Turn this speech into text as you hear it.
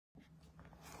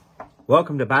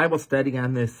Welcome to Bible study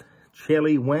on this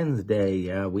chilly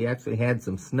Wednesday. We actually had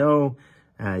some snow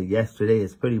yesterday.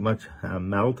 It's pretty much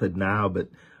melted now, but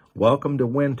welcome to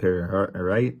winter, all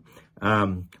right?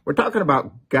 We're talking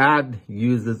about God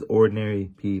uses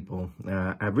ordinary people.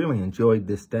 I've really enjoyed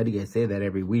this study. I say that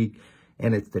every week,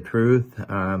 and it's the truth.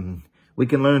 We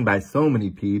can learn by so many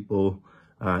people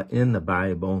in the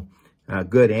Bible,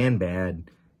 good and bad.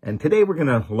 And today we're going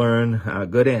to learn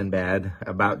good and bad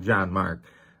about John Mark.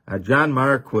 John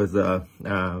Mark was a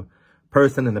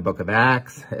person in the book of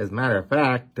Acts. As a matter of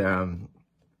fact,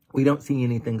 we don't see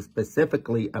anything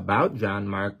specifically about John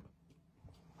Mark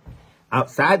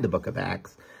outside the book of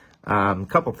Acts. A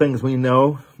couple things we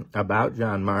know about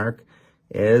John Mark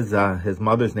is his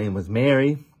mother's name was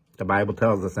Mary. The Bible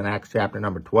tells us in Acts chapter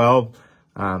number 12.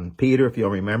 Peter, if you'll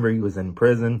remember, he was in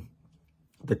prison.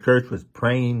 The church was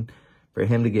praying for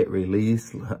him to get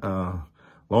released.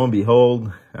 Lo and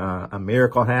behold, a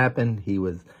miracle happened. He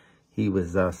was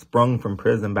sprung from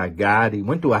prison by God. He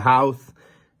went to a house,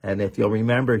 and if you'll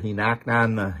remember, he knocked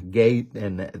on the gate,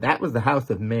 and that was the house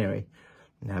of Mary.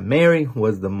 Now, Mary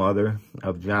was the mother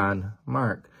of John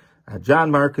Mark.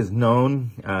 John Mark is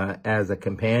known as a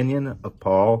companion of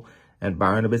Paul and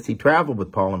Barnabas. He traveled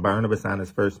with Paul and Barnabas on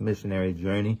his first missionary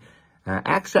journey.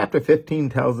 Acts chapter 15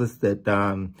 tells us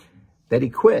that he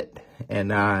quit,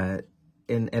 and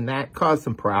that caused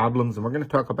some problems, and we're going to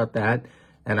talk about that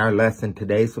in our lesson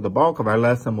today. So the bulk of our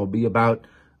lesson will be about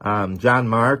John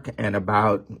Mark and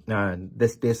about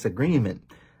this disagreement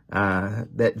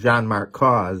that John Mark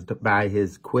caused by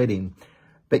his quitting.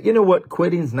 But you know what?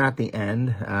 Quitting's not the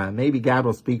end. Maybe God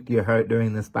will speak to your heart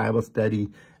during this Bible study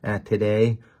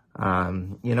today.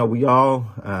 We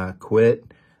all quit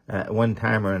at one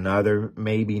time or another.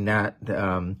 Maybe not...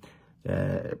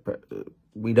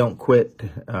 we don't quit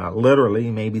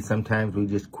literally. Maybe sometimes we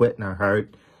just quit in our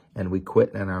heart and we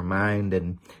quit in our mind.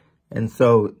 And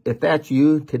so if that's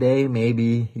you today,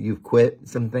 maybe you've quit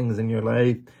some things in your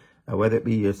life, whether it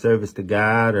be your service to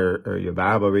God or your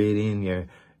Bible reading,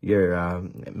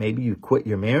 maybe you quit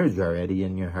your marriage already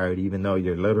in your heart, even though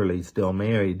you're literally still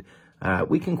married.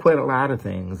 We can quit a lot of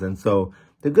things. And so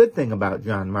the good thing about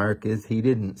John Mark is he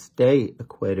didn't stay a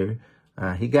quitter.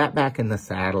 He got back in the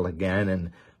saddle again,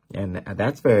 and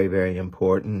that's very, very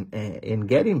important. In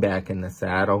getting back in the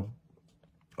saddle,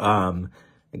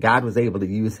 God was able to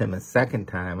use him a second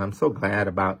time. I'm so glad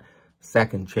about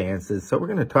second chances. So we're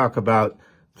going to talk about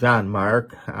John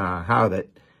Mark, how that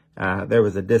there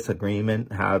was a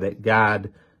disagreement, how that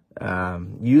God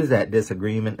used that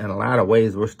disagreement in a lot of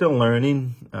ways. We're still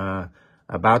learning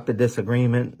about the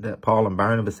disagreement that Paul and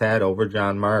Barnabas had over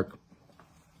John Mark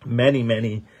many,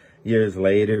 many years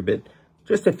later. But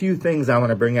just a few things I want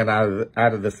to bring out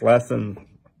of this lesson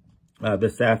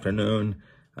this afternoon.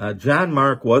 John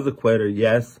Mark was a quitter,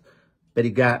 yes, but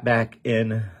he got back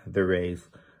in the race.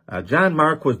 John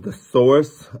Mark was the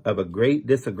source of a great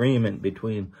disagreement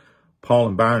between Paul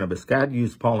and Barnabas. God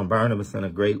used Paul and Barnabas in a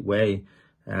great way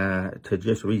to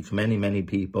just reach many, many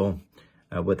people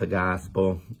with the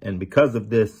gospel. And because of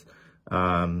this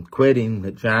quitting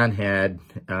that John had,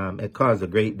 it caused a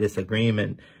great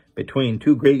disagreement between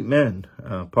two great men,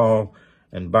 Paul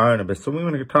and Barnabas. So we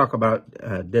want to talk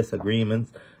about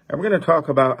disagreements. And we're going to talk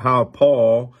about how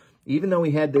Paul, even though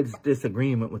he had this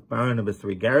disagreement with Barnabas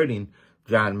regarding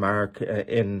John Mark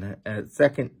in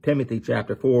 2 Timothy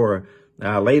chapter 4,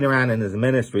 later on in his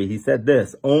ministry, he said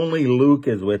this, "Only Luke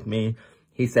is with me."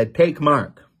 He said, "Take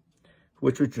Mark,"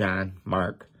 which was John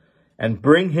Mark, "and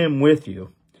bring him with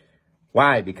you."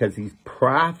 Why? Because he's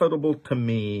profitable to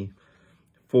me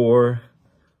for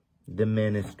the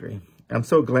ministry. I'm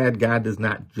so glad God does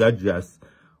not judge us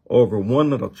over one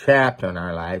little chapter in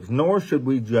our lives, nor should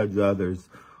we judge others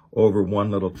over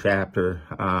one little chapter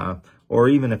or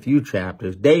even a few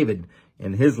chapters. David,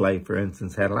 in his life, for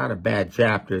instance, had a lot of bad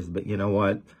chapters, but you know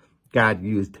what? God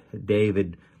used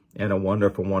David in a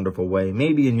wonderful, wonderful way.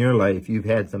 Maybe in your life, you've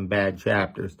had some bad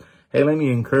chapters. Hey, let me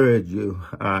encourage you.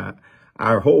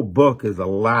 Our whole book is a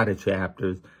lot of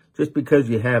chapters. Just because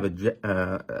you have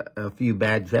a few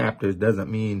bad chapters doesn't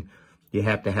mean you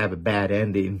have to have a bad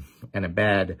ending and a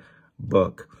bad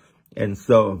book. And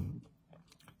so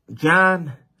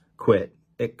John quit.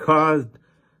 It caused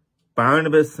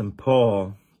Barnabas and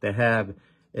Paul to have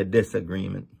a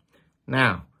disagreement.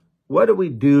 Now, what do we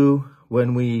do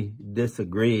when we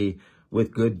disagree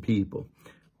with good people?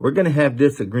 We're going to have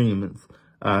disagreements.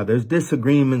 There's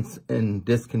disagreements and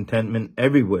discontentment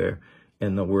everywhere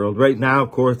in the world. Right now,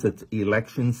 of course, it's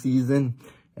election season,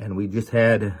 and we just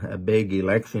had a big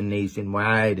election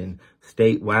nationwide and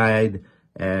statewide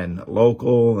and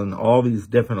local and all these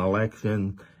different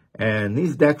elections. And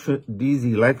these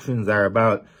elections are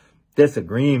about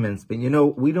disagreements. But,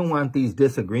 we don't want these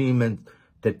disagreements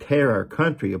to tear our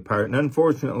country apart. And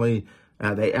unfortunately,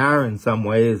 they are in some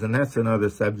ways, and that's another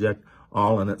subject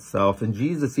all in itself. And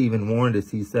Jesus even warned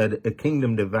us. He said, a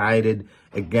kingdom divided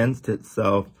against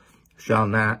itself shall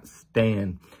not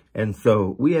stand. And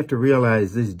so we have to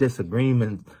realize these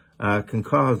disagreements can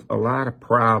cause a lot of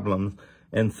problems.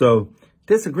 And so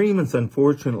disagreements,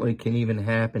 unfortunately, can even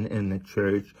happen in the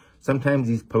church. Sometimes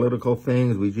these political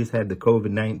things, we just had the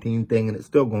COVID-19 thing, and it's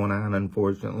still going on,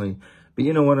 unfortunately. But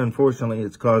you know what? Unfortunately,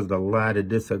 it's caused a lot of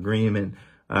disagreement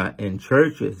in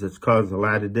churches. It's caused a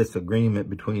lot of disagreement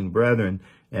between brethren,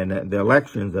 and the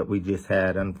elections that we just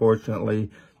had.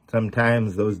 Unfortunately,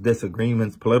 sometimes those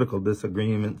disagreements, political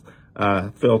disagreements,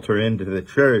 filter into the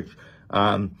church.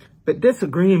 But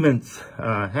disagreements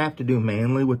have to do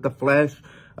mainly with the flesh.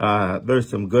 There's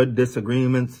some good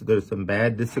disagreements. There's some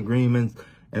bad disagreements.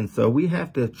 And so we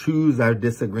have to choose our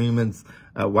disagreements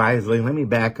wisely. Let me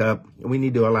back up. We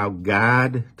need to allow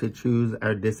God to choose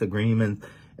our disagreements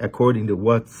according to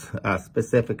what's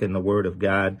specific in the Word of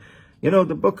God.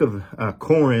 The book of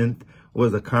Corinth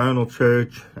was a carnal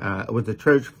church. It was a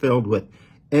church filled with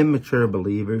immature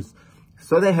believers.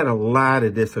 So they had a lot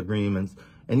of disagreements.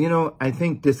 And, I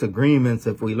think disagreements,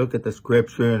 if we look at the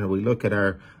scripture and we look at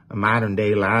our modern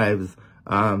day lives,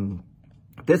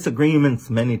 disagreements,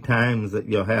 many times that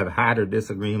you'll have hotter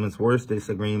disagreements, worse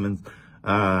disagreements,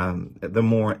 the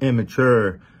more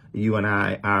immature you and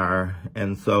I are.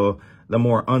 And so the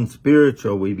more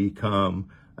unspiritual we become,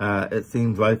 it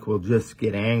seems like we'll just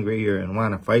get angrier and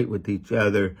want to fight with each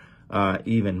other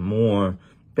even more.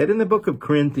 But in the book of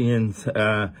Corinthians,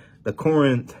 the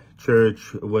Corinth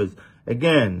church was,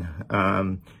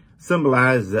 again,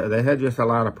 symbolized, they had just a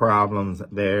lot of problems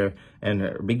there.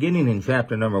 And beginning in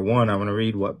chapter number 1, I want to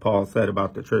read what Paul said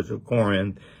about the church of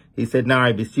Corinth. He said, "Now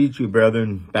I beseech you,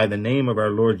 brethren, by the name of our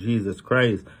Lord Jesus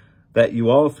Christ, that you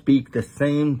all speak the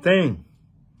same thing,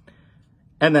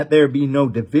 and that there be no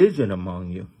division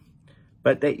among you,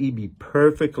 but that ye be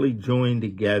perfectly joined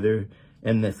together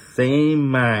in the same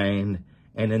mind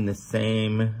and in the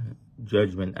same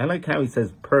judgment." I like how he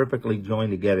says perfectly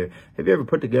joined together. Have you ever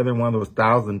put together one of those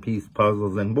 1,000-piece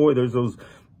puzzles? And boy, there's those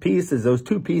pieces, those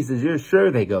two pieces, you're sure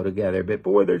they go together. But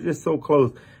boy, they're just so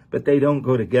close, but they don't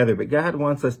go together. But God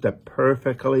wants us to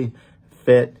perfectly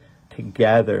fit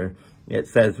together. It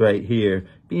says right here,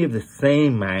 be of the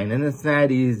same mind. And it's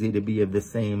not easy to be of the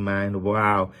same mind.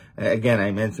 Wow. Again, I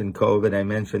mentioned COVID. I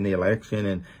mentioned the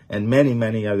election and many,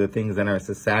 many other things in our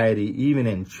society, even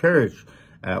in church.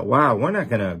 Wow, we're not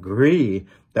going to agree.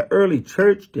 The early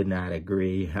church did not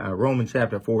agree. Romans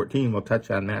chapter 14, we'll touch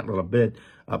on that a little bit.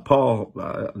 Paul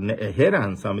hit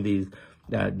on some of these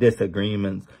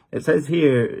disagreements. It says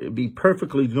here, be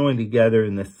perfectly joined together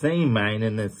in the same mind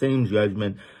and the same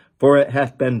judgment, for it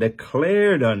hath been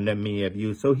declared unto me of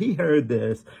you. So he heard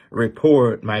this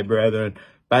report, my brethren,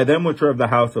 by them which are of the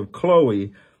house of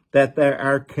Chloe, that there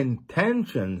are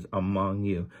contentions among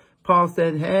you. Paul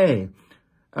said, hey,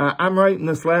 I'm writing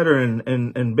this letter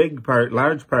in big part,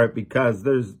 large part, because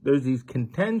there's these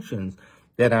contentions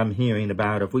that I'm hearing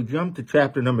about. If we jump to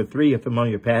chapter number 3, a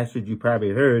familiar passage you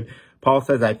probably heard, Paul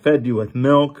says, I fed you with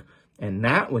milk and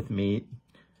not with meat,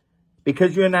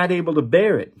 because you're not able to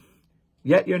bear it.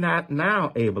 Yet you're not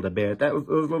now able to bear it.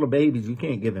 Those little babies, you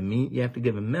can't give them meat. You have to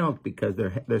give them milk because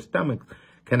their stomachs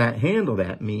cannot handle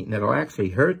that meat, and it'll actually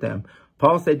hurt them.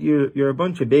 Paul said, you're a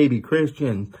bunch of baby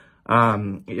Christians.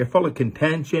 You're full of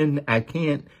contention. I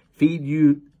can't feed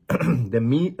you the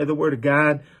meat of the Word of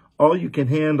God. All you can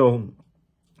handle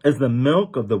is the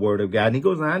milk of the Word of God. And he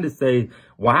goes on to say,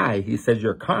 why? He says,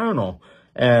 you're carnal.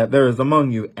 There is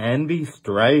among you envy,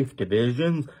 strife,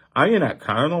 divisions. Are you not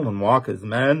carnal and walk as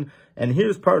men? And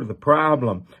here's part of the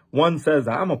problem. One says,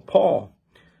 I'm of Paul.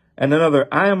 And another,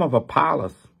 I am of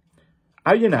Apollos.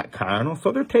 Are you not carnal?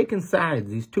 So they're taking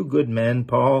sides. These two good men,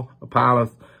 Paul,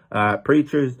 Apollos,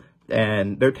 preachers,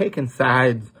 and they're taking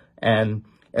sides. And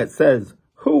it says,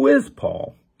 who is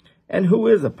Paul? And who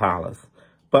is Apollos?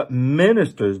 But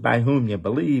ministers by whom you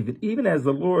believe, even as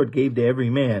the Lord gave to every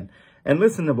man. And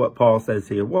listen to what Paul says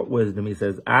here. What wisdom? He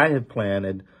says, I have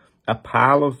planted,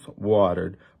 Apollos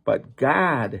watered, but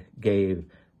God gave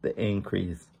the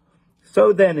increase.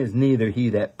 So then is neither he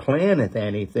that planteth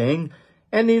anything,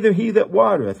 and neither he that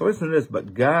watereth. Listen to this,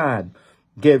 but God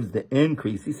gives the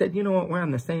increase. He said, you know what, we're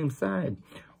on the same side.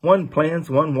 One plants,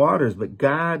 one waters, but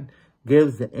God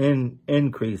gives the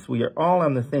increase. We are all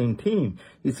on the same team.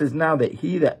 He says, now that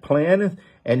he that planteth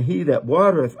and he that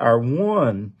watereth are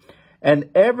one, And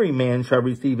every man shall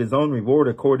receive his own reward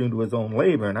according to his own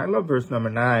labor. And I love verse number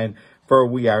 9. For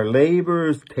we are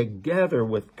laborers together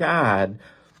with God.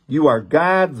 You are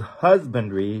God's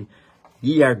husbandry.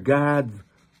 Ye are God's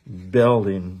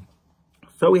building.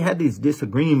 So we had these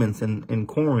disagreements in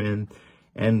Corinth.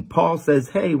 And Paul says,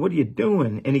 hey, what are you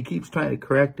doing? And he keeps trying to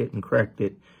correct it and correct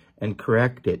it and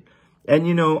correct it. And,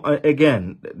 you know,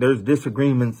 again, there's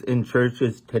disagreements in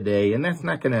churches today. And I'm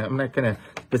not going to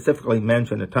specifically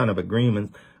mention a ton of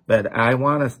agreements. But I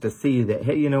want us to see that,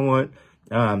 hey, you know what?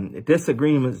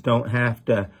 Disagreements don't have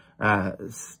to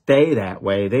stay that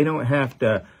way. They don't have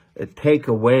to take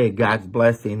away God's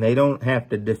blessing. They don't have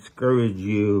to discourage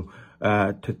you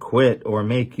to quit or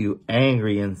make you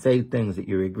angry and say things that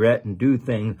you regret and do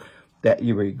things that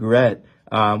you regret.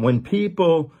 When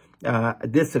people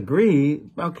disagree,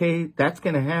 okay, that's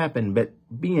going to happen. But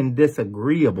being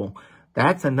disagreeable,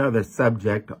 that's another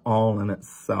subject all in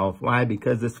itself. Why?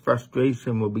 Because this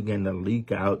frustration will begin to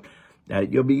leak out.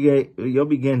 You'll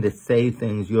begin to say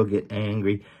things. You'll get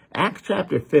angry. Acts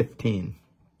chapter 15.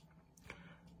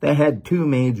 They had two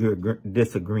major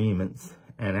disagreements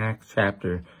in Acts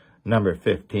chapter number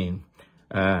 15.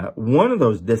 One of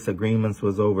those disagreements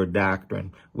was over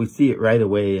doctrine. We see it right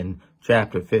away in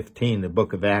chapter 15, the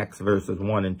book of Acts, verses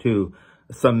 1 and 2.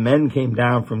 Some men came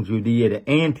down from Judea to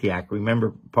Antioch.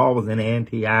 Remember, Paul was in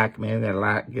Antioch. Man, they had a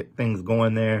lot of things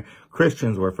going there.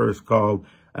 Christians were first called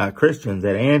Christians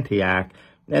at Antioch.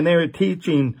 And they were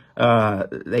teaching,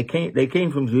 they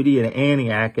came from Judea to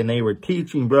Antioch, and they were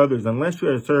teaching, brothers, unless you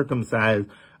are circumcised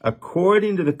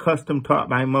according to the custom taught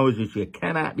by Moses, you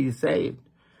cannot be saved.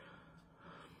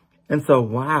 And so,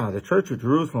 wow, the Church of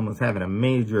Jerusalem was having a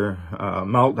major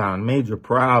meltdown, major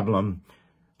problem.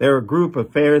 There were a group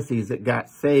of Pharisees that got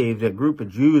saved, a group of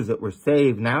Jews that were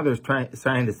saved. Now they're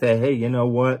trying to say, hey, you know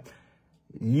what?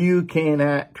 You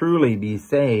cannot truly be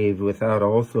saved without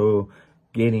also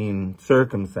getting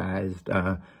circumcised.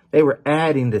 They were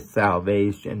adding to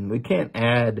salvation. We can't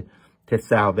add to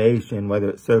salvation,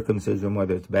 whether it's circumcision,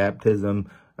 whether it's baptism.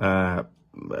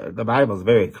 The Bible is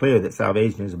very clear that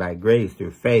salvation is by grace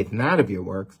through faith, not of your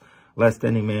works, lest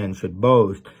any man should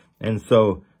boast. And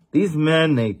so these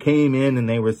men, they came in and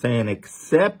they were saying,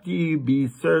 except ye be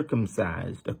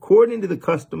circumcised according to the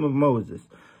custom of Moses,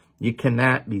 you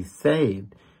cannot be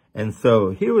saved. And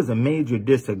so here was a major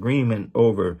disagreement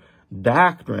over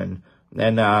doctrine.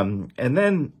 And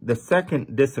then the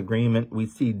second disagreement we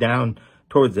see down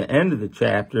towards the end of the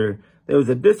chapter, there was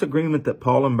a disagreement that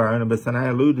Paul and Barnabas, and I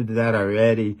alluded to that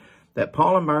already, that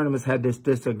Paul and Barnabas had this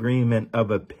disagreement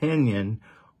of opinion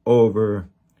over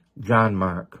John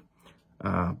Mark.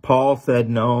 Paul said,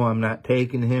 no, I'm not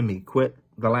taking him. He quit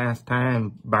the last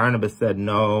time. Barnabas said,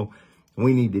 no,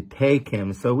 we need to take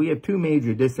him. So we have two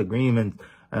major disagreements.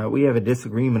 We have a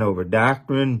disagreement over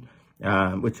doctrine,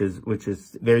 which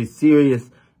is very serious.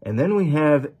 And then we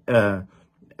have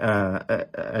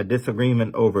a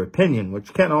disagreement over opinion,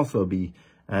 which can also be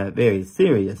very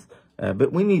serious.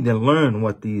 But we need to learn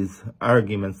what these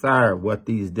arguments are, what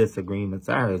these disagreements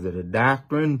are. Is it a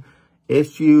doctrine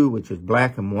issue, which is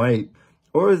black and white,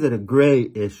 or is it a gray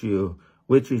issue,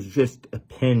 which is just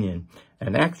opinion?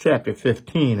 In Acts chapter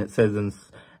 15, it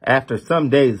says, after some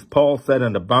days, Paul said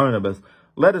unto Barnabas,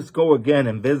 let us go again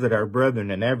and visit our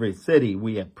brethren in every city.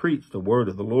 We have preached the word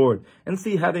of the Lord, and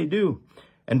see how they do.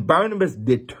 And Barnabas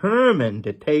determined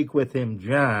to take with him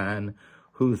John,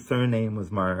 whose surname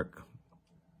was Mark.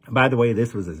 By the way,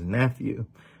 this was his nephew,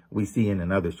 we see in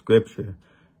another scripture.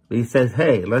 But he says,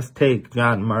 hey, let's take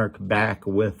John Mark back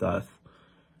with us.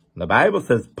 The Bible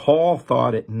says Paul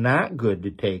thought it not good to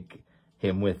take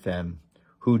him with them,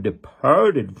 who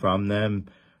departed from them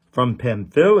from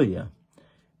Pamphylia,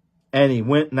 and he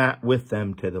went not with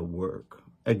them to the work.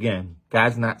 Again,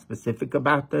 God's not specific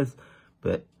about this,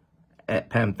 but at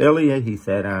Pamphylia, he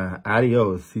said,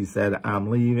 adios. He said, I'm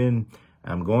leaving.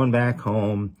 I'm going back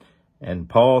home. And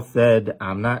Paul said,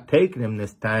 I'm not taking him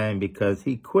this time because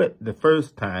he quit the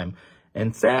first time.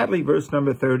 And sadly, verse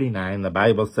number 39, the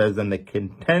Bible says, and the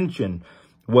contention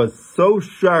was so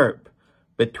sharp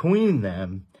between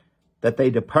them that they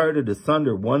departed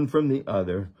asunder one from the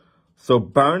other. So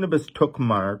Barnabas took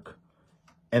Mark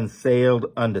and sailed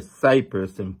unto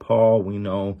Cyprus, and Paul, we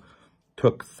know,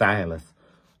 took Silas.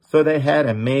 So they had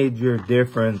a major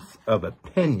difference of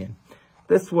opinion.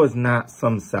 This was not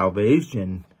some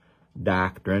salvation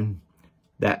doctrine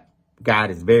that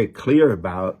God is very clear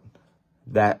about,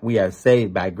 that we are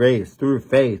saved by grace through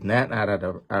faith, not out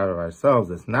of ourselves.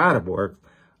 It's not of works,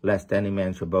 lest any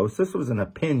man should boast. This was an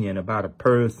opinion about a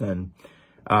person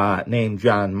named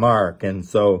John Mark. And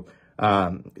so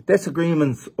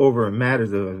disagreements over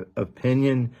matters of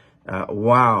opinion,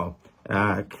 wow.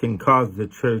 can cause the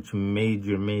church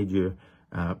major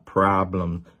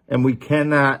problems. And we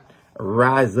cannot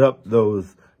rise up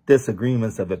those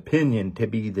disagreements of opinion to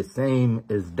be the same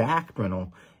as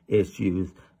doctrinal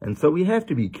issues. And so we have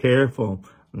to be careful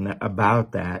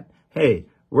about that. Hey,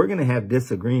 we're going to have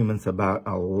disagreements about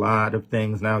a lot of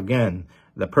things. Now, again,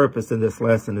 the purpose of this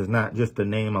lesson is not just to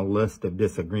name a list of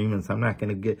disagreements. I'm not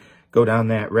going to go down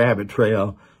that rabbit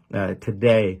trail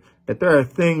today. But there are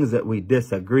things that we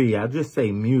disagree. I'll just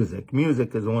say music.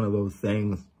 Music is one of those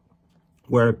things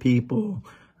where people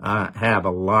have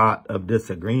a lot of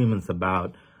disagreements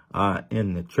about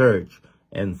in the church.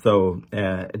 And so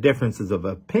differences of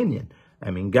opinion. I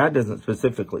mean, God doesn't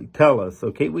specifically tell us,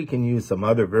 okay, we can use some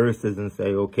other verses and say,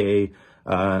 okay,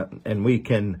 and we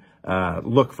can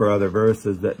look for other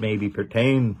verses that maybe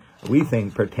we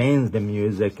think pertains to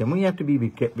music. And we have to be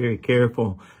very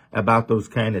careful about those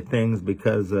kind of things,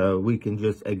 because we can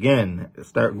just, again,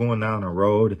 start going down a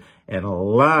road, and a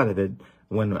lot of it,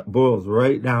 when it boils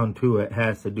right down to it,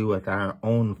 has to do with our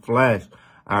own flesh,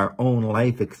 our own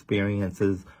life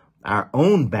experiences, our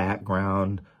own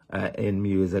background in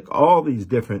music. All these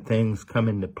different things come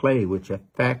into play, which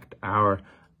affect our,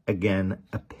 again,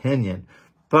 opinion.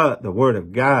 But the Word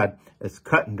of God is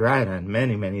cut and dried on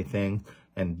many things,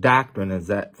 and doctrine is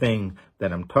that thing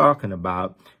that I'm talking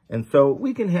about. And so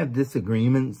we can have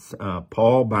disagreements.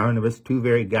 Paul, Barnabas, two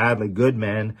very godly, good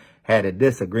men, had a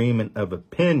disagreement of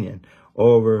opinion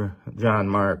over John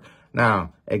Mark.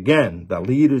 Now, again, the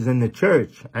leaders in the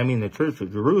church, the Church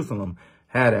of Jerusalem,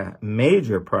 had a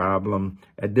major problem,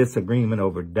 a disagreement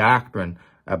over doctrine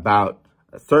about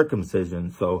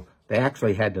circumcision. So they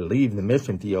actually had to leave the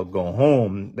mission field, go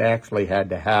home. They actually had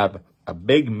to have a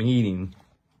big meeting,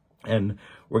 and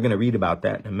we're going to read about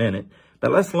that in a minute.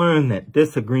 But let's learn that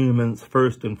disagreements,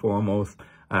 first and foremost,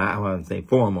 I wouldn't say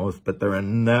foremost, but they're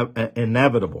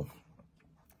inevitable.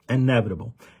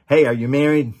 Inevitable. Hey, are you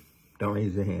married? Don't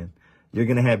raise your hand. You're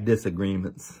going to have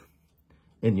disagreements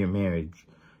in your marriage.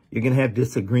 You're going to have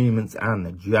disagreements on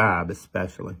the job,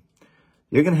 especially.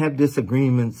 You're going to have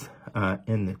disagreements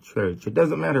in the church. It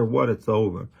doesn't matter what it's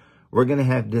over. We're going to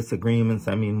have disagreements.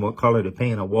 What color to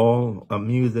paint a wall,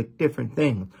 music, different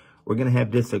things. We're going to have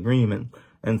disagreements.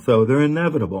 And so they're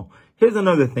inevitable. Here's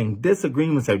another thing.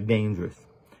 Disagreements are dangerous.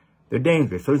 They're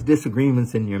dangerous. Those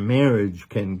disagreements in your marriage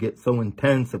can get so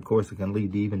intense, of course, it can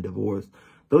lead to even divorce.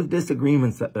 Those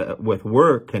disagreements with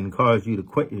work can cause you to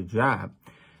quit your job.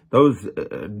 Those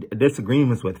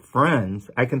disagreements with friends,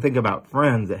 I can think about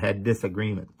friends that had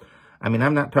disagreements.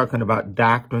 I'm not talking about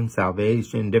doctrine,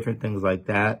 salvation, different things like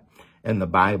that in the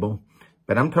Bible,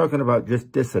 but I'm talking about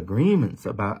just disagreements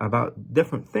about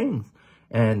different things.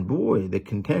 And boy, the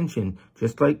contention,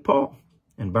 just like Paul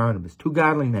and Barnabas, two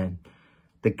godly men,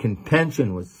 the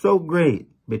contention was so great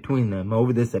between them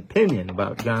over this opinion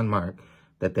about John Mark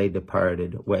that they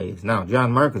departed ways. Now,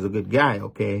 John Mark is a good guy,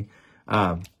 okay?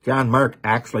 John Mark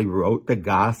actually wrote the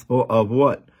Gospel of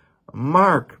what?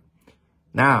 Mark.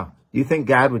 Now, do you think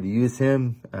God would use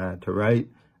him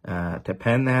to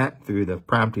pen that through the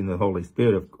prompting of the Holy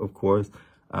Spirit, of course?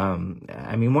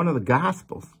 One of the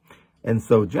Gospels. And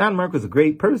so John Mark was a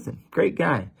great person, great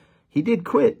guy. He did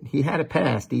quit. He had a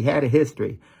past. He had a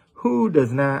history. Who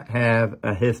does not have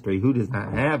a history? Who does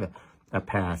not have a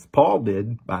past? Paul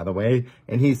did, by the way,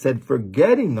 and he said,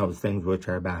 forgetting those things which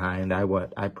are behind,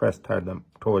 I pressed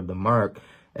toward the mark.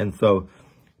 And so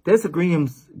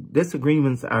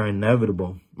disagreements are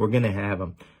inevitable. We're going to have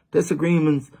them.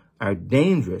 Disagreements are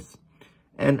dangerous.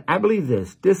 And I believe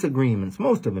this, disagreements,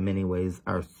 most of them anyways,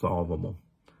 are solvable.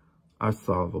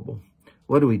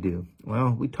 What do?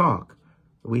 Well, we talk.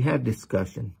 We have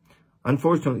discussion.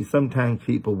 Unfortunately, sometimes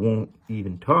people won't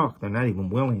even talk. They're not even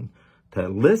willing to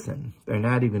listen. They're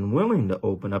not even willing to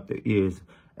open up their ears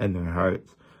and their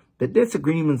hearts. The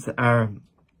disagreements are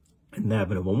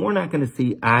inevitable. We're not going to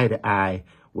see eye to eye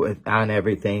on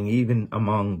everything, even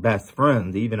among best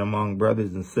friends, even among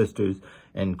brothers and sisters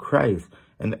in Christ.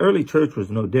 And the early church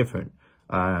was no different.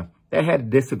 They had a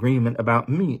disagreement about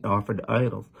meat offered to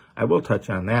idols. I will touch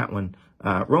on that one.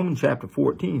 Romans chapter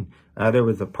 14, there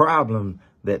was a problem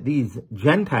that these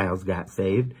Gentiles got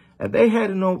saved. They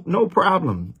had no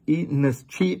problem eating this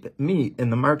cheap meat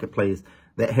in the marketplace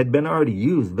that had been already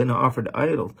used, been offered to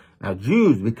idols. Now,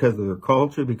 Jews, because of their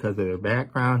culture, because of their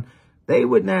background, they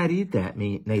would not eat that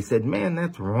meat. And they said, man,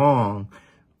 that's wrong.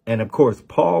 And, of course,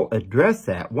 Paul addressed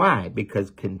that. Why? Because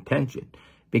contention.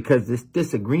 Because this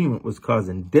disagreement was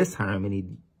causing disharmony,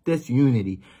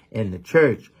 disunity in the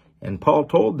church. And Paul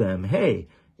told them, hey,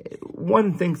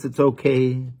 one thinks it's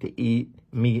okay to eat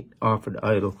meat offered to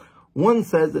idols. One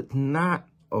says it's not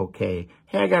okay.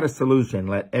 Hey, I got a solution.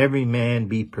 Let every man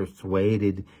be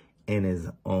persuaded in his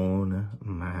own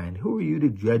mind. Who are you to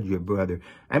judge your brother?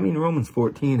 I mean, Romans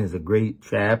 14 is a great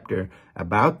chapter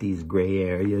about these gray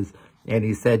areas. And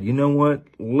he said, you know what?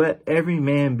 Let every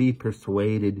man be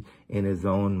persuaded in his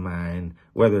own mind,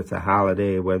 whether it's a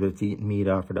holiday, whether it's eating meat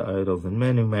offered to idols, and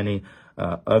many, many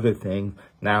other things.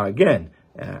 Now, again,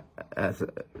 as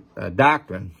a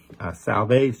doctrine,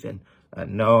 salvation,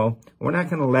 no, we're not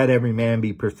going to let every man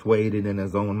be persuaded in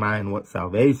his own mind what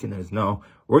salvation is. No,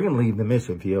 we're going to leave the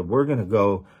mission field. We're going to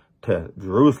go to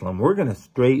Jerusalem. We're going to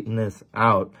straighten this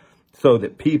out so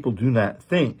that people do not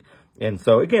think. And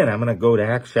so, again, I'm going to go to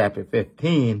Acts chapter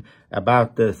 15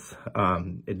 about this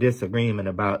disagreement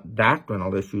about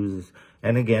doctrinal issues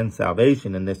and, again,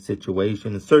 salvation in this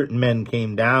situation. Certain men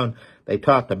came down. They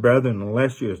taught the brethren,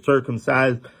 unless you're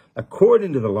circumcised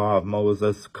according to the law of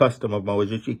Moses, custom of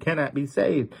Moses, you cannot be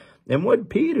saved. And what did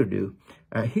Peter do?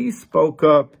 He spoke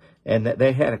up, and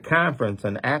they had a conference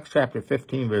in Acts chapter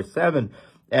 15, verse 7.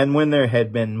 And when there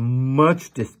had been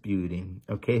much disputing,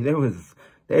 okay, there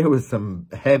was some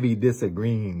heavy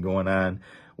disagreeing going on.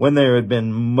 When there had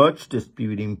been much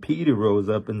disputing, Peter rose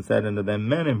up and said unto them,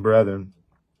 men and brethren,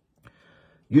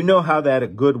 you know how that a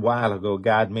good while ago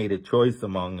God made a choice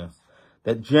among us,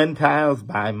 that Gentiles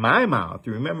by my mouth,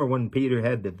 you remember when Peter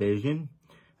had the vision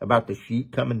about the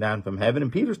sheet coming down from heaven?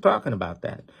 And Peter's talking about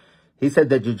that. He said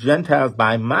that the Gentiles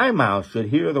by my mouth should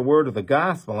hear the word of the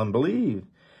gospel and believe.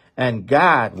 And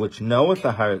God, which knoweth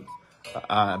the hearts,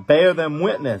 bear them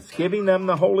witness, giving them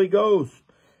the Holy Ghost,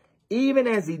 even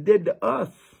as he did to us,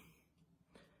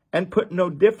 and put no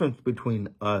difference between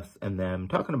us and them,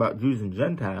 talking about Jews and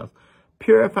Gentiles,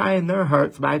 purifying their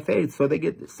hearts by faith, so they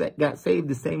got saved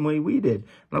the same way we did.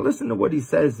 Now listen to what he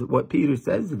says, what Peter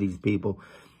says to these people.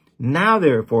 Now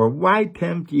therefore, why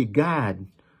tempt ye God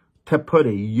to put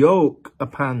a yoke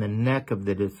upon the neck of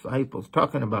the disciples,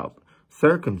 talking about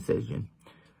circumcision,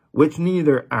 which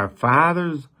neither our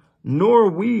fathers nor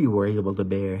we were able to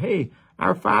bear? Hey,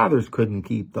 our fathers couldn't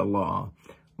keep the law.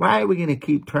 Why are we going to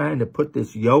keep trying to put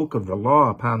this yoke of the law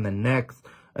upon the necks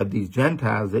of these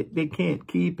Gentiles? They can't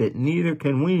keep it, neither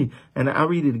can we. And I'll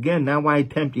read it again. Now why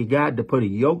tempt ye God to put a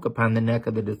yoke upon the neck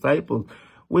of the disciples,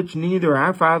 which neither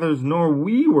our fathers nor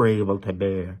we were able to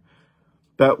bear?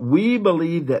 But we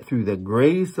believe that through the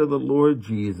grace of the Lord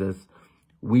Jesus,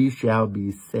 we shall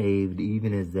be saved,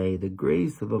 even as they. The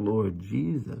grace of the Lord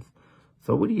Jesus.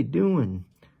 So what are you doing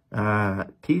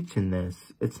teaching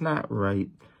this? It's not right.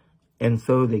 And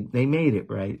so they made it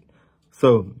right.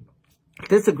 So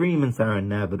disagreements are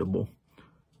inevitable.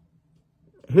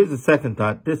 Here's the second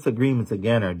thought. Disagreements,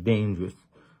 again, are dangerous.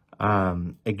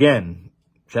 Again,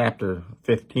 chapter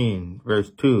 15, verse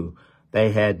 2.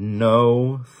 They had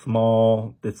no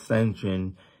small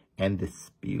dissension and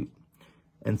dispute.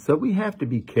 And so we have to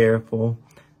be careful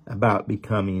about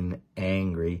becoming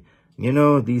angry. You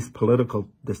know, these political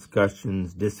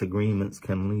discussions, disagreements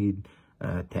can lead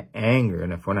to anger.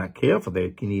 And if we're not careful, they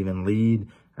can even lead.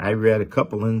 I read a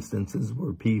couple instances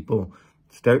where people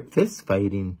start fist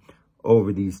fighting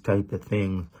over these type of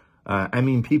things. I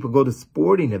mean, people go to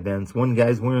sporting events. One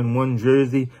guy's wearing one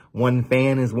jersey, one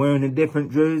fan is wearing a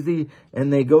different jersey,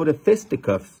 and they go to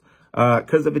fisticuffs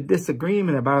because of a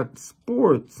disagreement about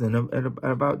sports and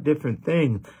about different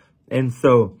things. And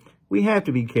so we have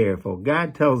to be careful.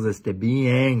 God tells us to be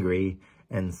angry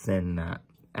and sin not.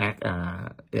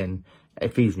 In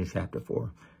Ephesians chapter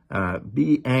 4.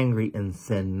 Be angry and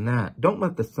sin not. Don't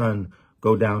let the sun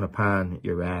go down upon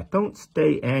your wrath. Don't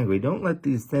stay angry. Don't let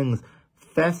these things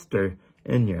fester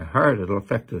in your heart. It'll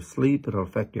affect your sleep. It'll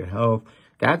affect your health.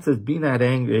 God says, be not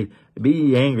angry.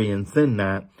 Be angry and sin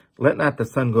not. Let not the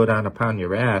sun go down upon your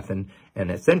wrath. And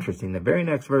it's interesting. The very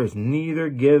next verse, neither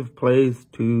give place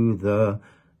to the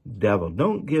devil.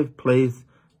 Don't give place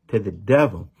to the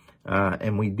devil.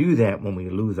 And we do that when we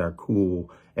lose our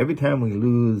cool. Every time we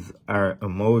lose our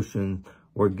emotions,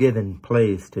 we're giving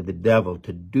place to the devil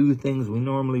to do things we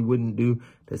normally wouldn't do,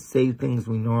 to say things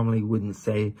we normally wouldn't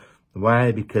say.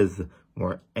 Why? Because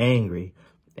we're angry.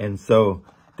 And so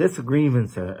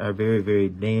disagreements are very, very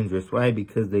dangerous. Why?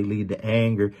 Because they lead to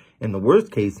anger. In the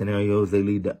worst case scenarios, they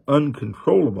lead to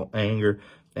uncontrollable anger,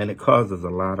 and it causes a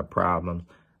lot of problems.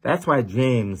 That's why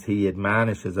James, he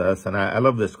admonishes us, and I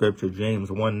love the scripture, James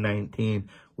 1:19.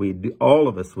 All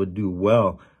of us would do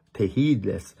well to heed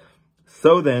this.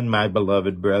 So then, my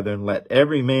beloved brethren, let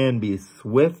every man be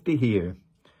swift to hear,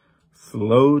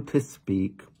 slow to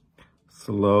speak,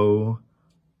 slow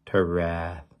to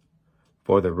wrath.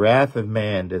 For the wrath of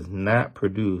man does not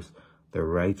produce the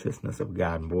righteousness of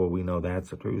God. And boy, we know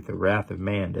that's the truth. The wrath of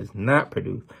man does not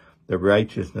produce the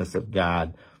righteousness of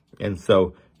God. And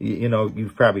so, you know,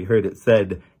 you've probably heard it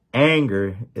said,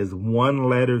 anger is one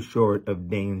letter short of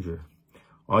danger.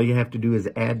 All you have to do is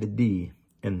add the D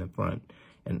in the front,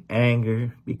 and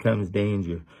anger becomes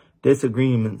danger.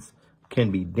 Disagreements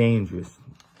can be dangerous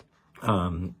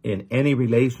in any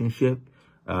relationship,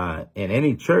 in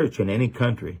any church, in any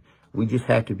country. We just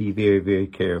have to be very, very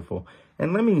careful.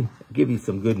 And let me give you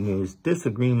some good news.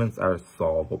 Disagreements are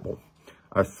solvable.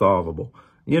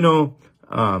 You know,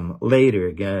 later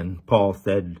again, Paul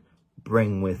said,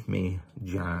 bring with me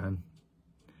John.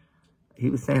 He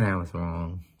was saying I was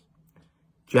wrong.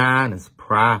 John is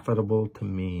profitable to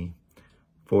me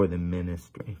for the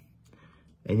ministry.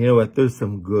 And you know what? There's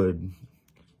some good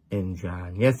in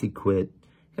John. Yes, he quit.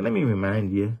 And let me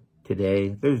remind you today,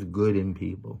 there's good in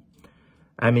people.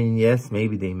 I mean, yes,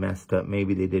 maybe they messed up.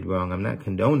 Maybe they did wrong. I'm not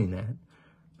condoning that.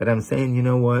 But I'm saying, you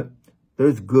know what?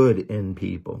 There's good in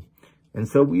people. And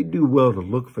so we do well to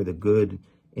look for the good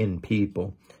in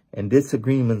people. And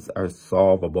disagreements are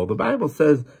solvable. The Bible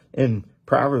says in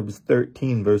Proverbs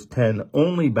 13, verse 10,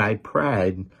 only by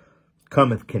pride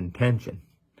cometh contention.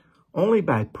 Only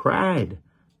by pride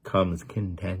comes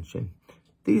contention.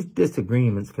 These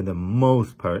disagreements, for the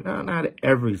most part, not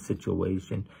every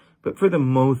situation, but for the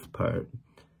most part,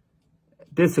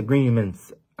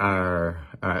 disagreements are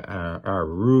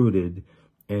rooted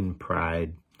in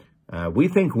pride. We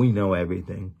think we know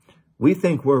everything. We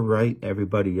think we're right.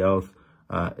 Everybody else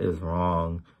is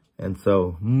wrong. And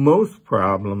so most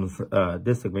problems,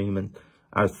 disagreements,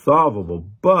 are solvable,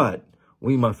 but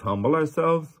we must humble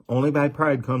ourselves. Only by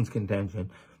pride comes contention.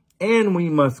 And we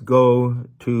must go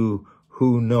to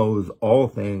who knows all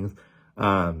things,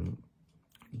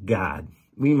 God.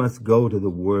 We must go to the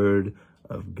Word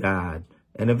of God.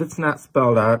 And if it's not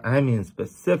spelled out, I mean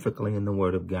specifically in the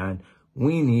Word of God,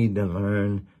 we need to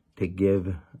learn to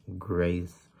give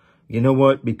grace. You know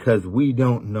what? Because we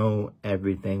don't know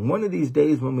everything. One of these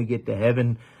days when we get to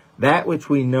heaven, that which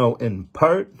we know in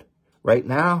part right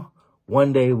now,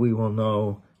 one day we will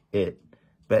know it,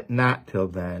 but not till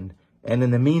then. And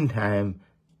in the meantime,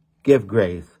 give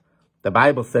grace. The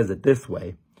Bible says it this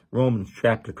way. Romans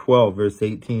chapter 12, verse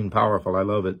 18, powerful, I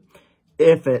love it.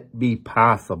 If it be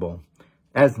possible,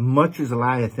 as much as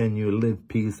lieth in you, live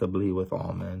peaceably with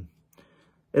all men.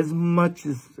 As much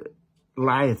as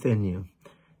lieth in you.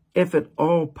 If at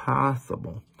all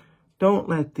possible, don't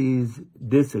let these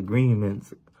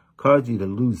disagreements cause you to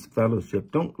lose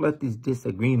fellowship. Don't let these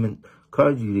disagreements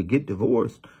cause you to get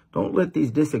divorced. Don't let these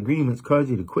disagreements cause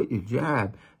you to quit your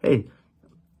job. Hey,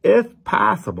 if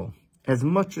possible, as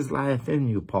much as lieth in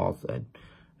you, Paul said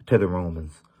to the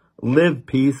Romans, live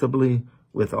peaceably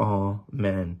with all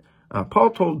men.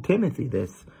 Paul told Timothy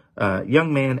this,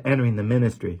 young man entering the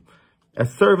ministry. A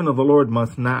servant of the Lord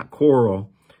must not quarrel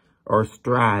or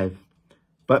strive,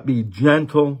 but be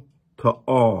gentle to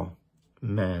all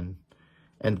men.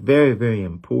 And very, very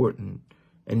important.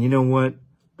 And you know what?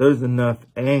 There's enough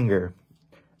anger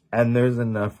and there's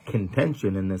enough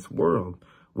contention in this world.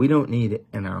 We don't need it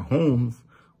in our homes.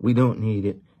 We don't need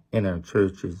it in our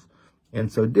churches.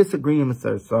 And so disagreements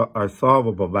are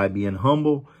solvable by being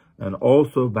humble and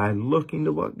also by looking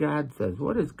to what God says.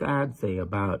 What does God say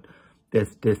about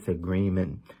this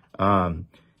disagreement?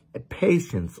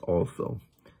 Patience also.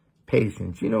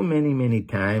 Patience. You know, many, many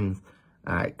times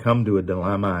I come to a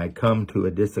dilemma, I come to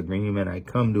a disagreement, I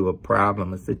come to a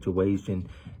problem, a situation,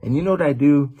 and you know what I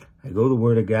do? I go to the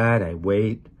Word of God, I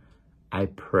wait, I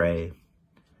pray.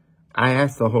 I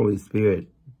ask the Holy Spirit,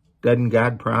 doesn't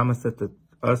God promise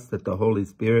us that the Holy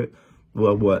Spirit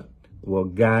will what? Will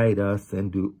guide us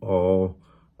into all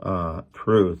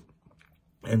truth.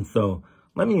 And so,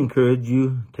 let me encourage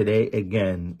you today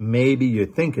again. Maybe you're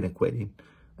thinking of quitting.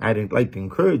 I'd like to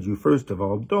encourage you, first of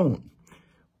all, don't.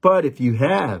 But if you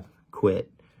have quit,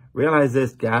 realize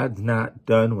this, God's not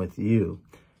done with you.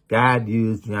 God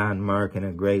used John Mark in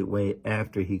a great way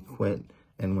after he quit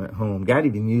and went home. God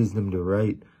even used him to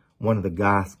write one of the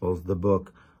Gospels, the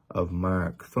book of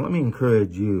Mark. So let me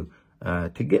encourage you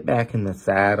to get back in the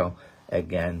saddle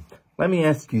again. Let me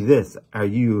ask you this. Are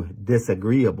you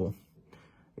disagreeable?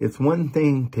 It's one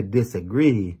thing to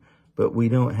disagree, but we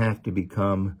don't have to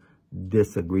become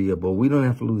disagreeable. We don't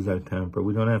have to lose our temper.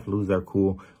 We don't have to lose our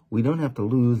cool. We don't have to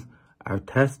lose our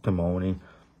testimony.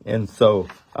 And so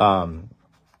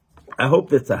I hope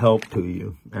that's a help to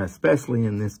you, especially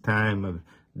in this time of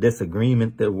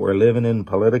disagreement that we're living in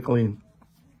politically,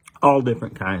 all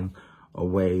different kinds of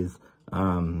ways.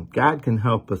 God can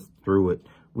help us through it.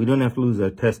 We don't have to lose our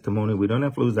testimony. We don't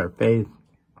have to lose our faith.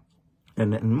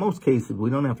 And in most cases, we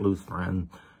don't have to lose friends.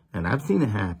 And I've seen it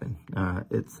happen.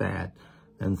 It's sad.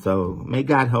 And so may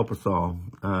God help us all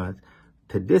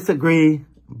to disagree,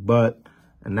 but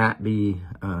not be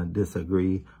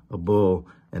disagreeable,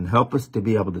 and help us to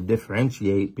be able to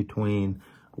differentiate between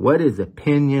what is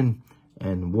opinion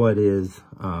and what is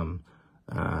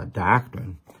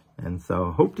doctrine. And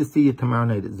so hope to see you tomorrow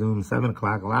night at Zoom, 7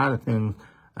 o'clock. A lot of things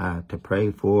to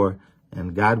pray for.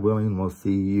 And God willing, we'll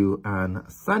see you on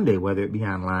Sunday, whether it be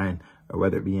online or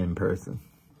whether it be in person.